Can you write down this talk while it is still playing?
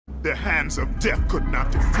the hands of death could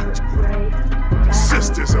not defeat.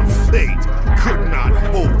 Sisters of fate could not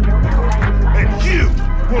hold. And you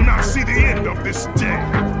will not see the end of this day.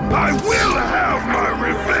 I will have my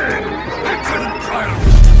revenge. Until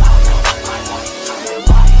triumph.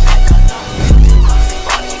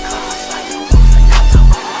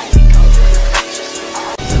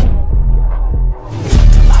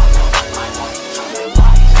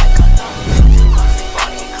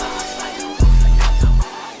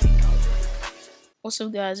 What's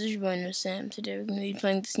up, guys? It's your boy Sam. Today we're gonna be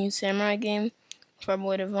playing this new samurai game for our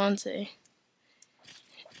boy Davonte.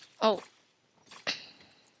 Oh,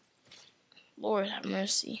 Lord have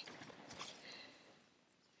mercy.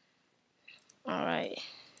 Alright.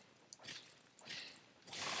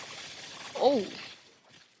 Oh.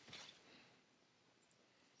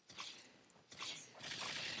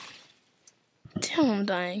 Damn, I'm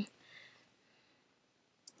dying.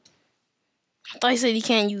 I thought he said he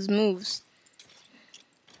can't use moves.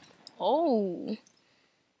 Oh.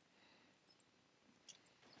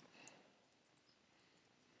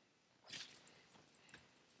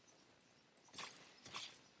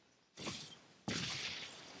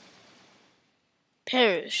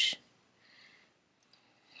 Perish.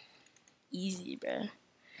 Easy, bruh.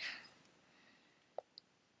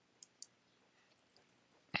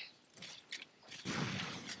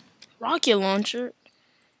 Rocket launcher.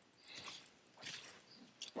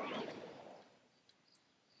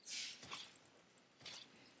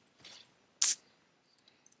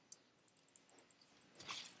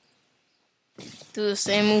 Do the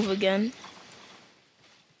same move again.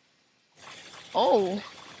 Oh.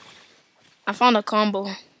 I found a combo.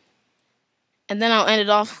 And then I'll end it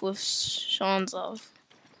off with Sean's off.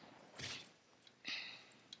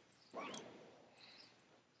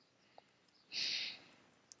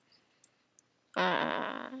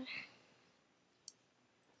 I'm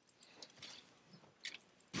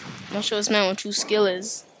not sure this man what true skill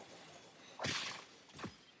is.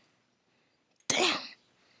 Damn.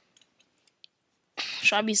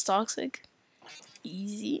 Shabby's toxic.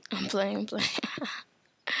 Easy. I'm playing.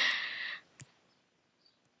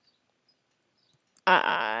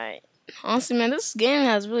 Honestly, man, this game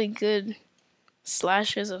has really good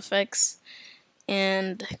slashes, effects,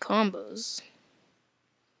 and combos.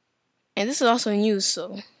 And this is also new,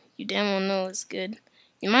 so you damn well know it's good.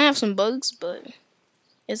 You might have some bugs, but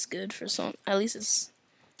it's good for some. At least it's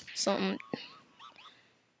something.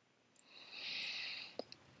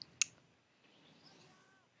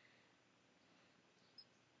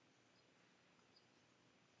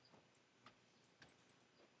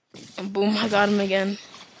 And boom, I got him again.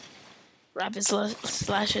 Rapid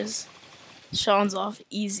slashes. Sean's off.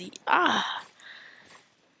 Easy. Ah.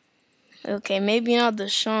 Okay, maybe not the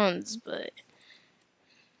Sean's, but...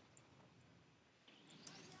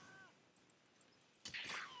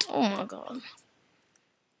 Oh my god.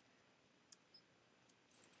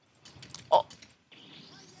 Oh.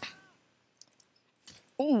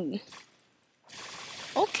 Ooh.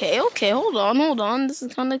 Okay, hold on. This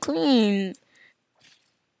is kind of clean.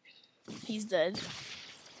 He's dead.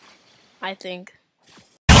 I think.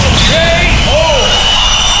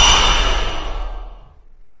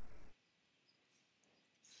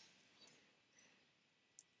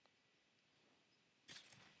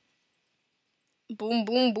 Boom,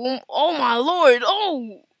 boom, boom. Oh my lord.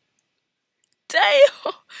 Oh.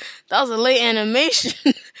 Damn. That was a late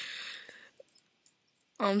animation.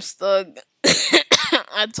 I'm stuck.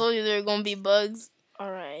 I told you there were gonna be bugs.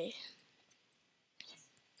 Alright.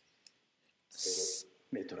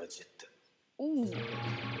 Ooh.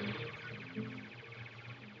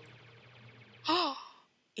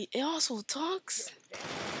 It also talks?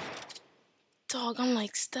 Dog, I'm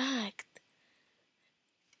like stacked.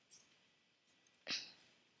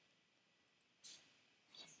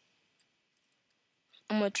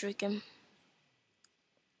 I'm gonna trick him.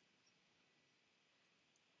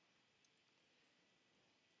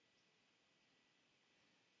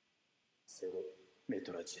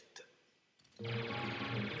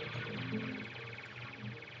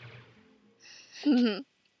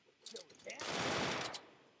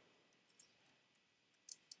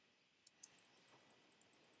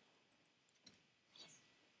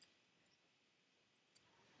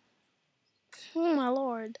 Oh my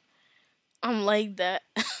lord. I'm like that.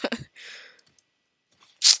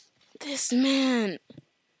 This man.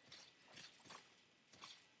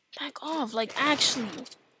 Back off, like actually.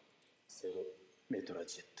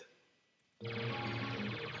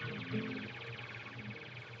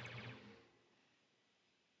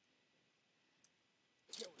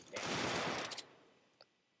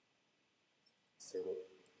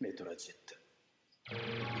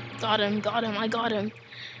 Got him, I got him.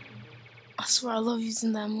 I swear I love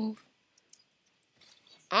using that move.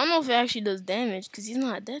 I don't know if it actually does damage because he's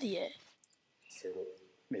not dead yet.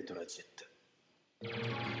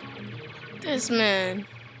 This man.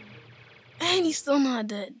 And he's still not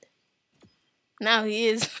dead. Now he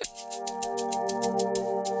is.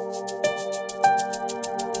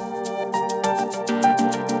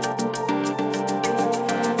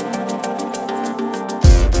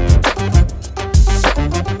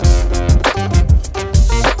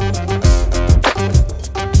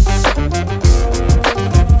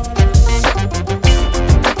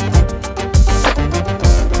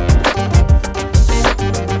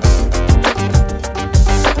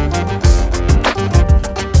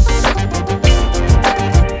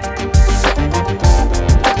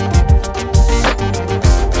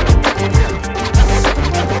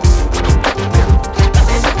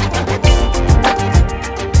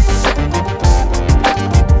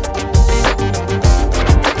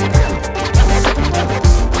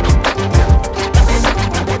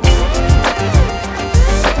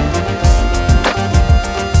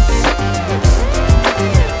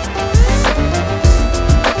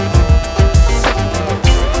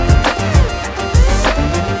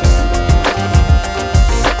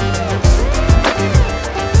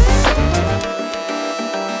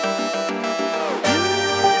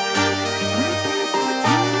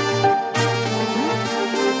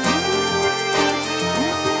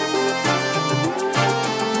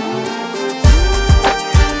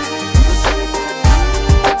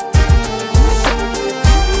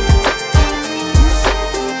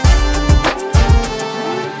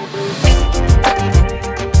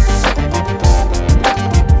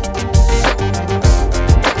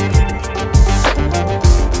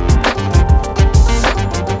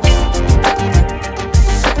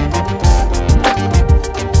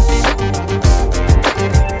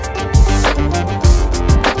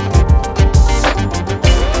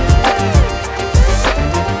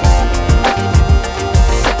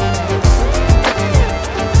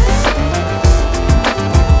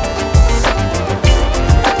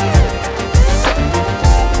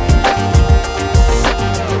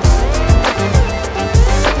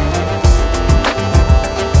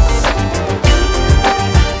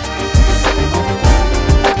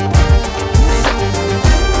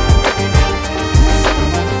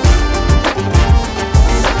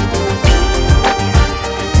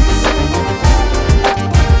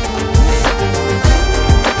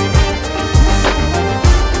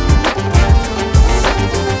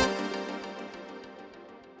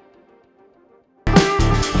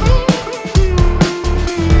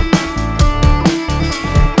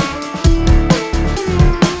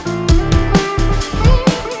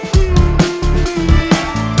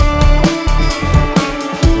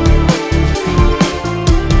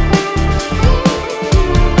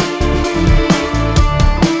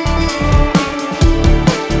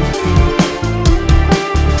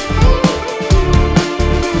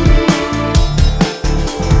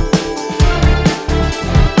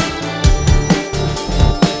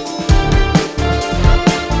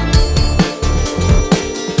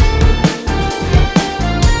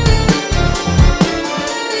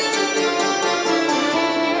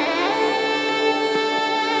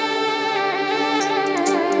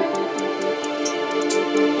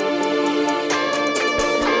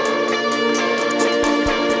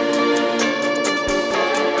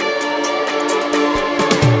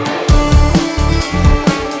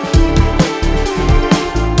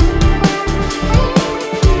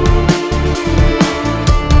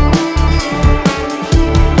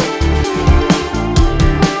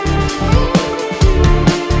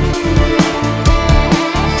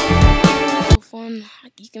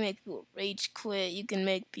 You can make people rage quit. You can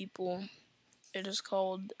make people. It is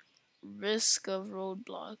called Risk of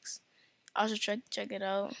Roadblocks. I should check it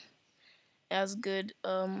out. It has good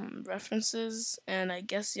references, and I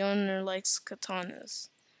guess the owner likes katanas.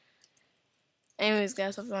 Anyways,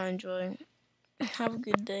 guys, hope y'all enjoy. Have a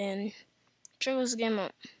good day and check this game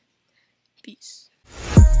out. Peace.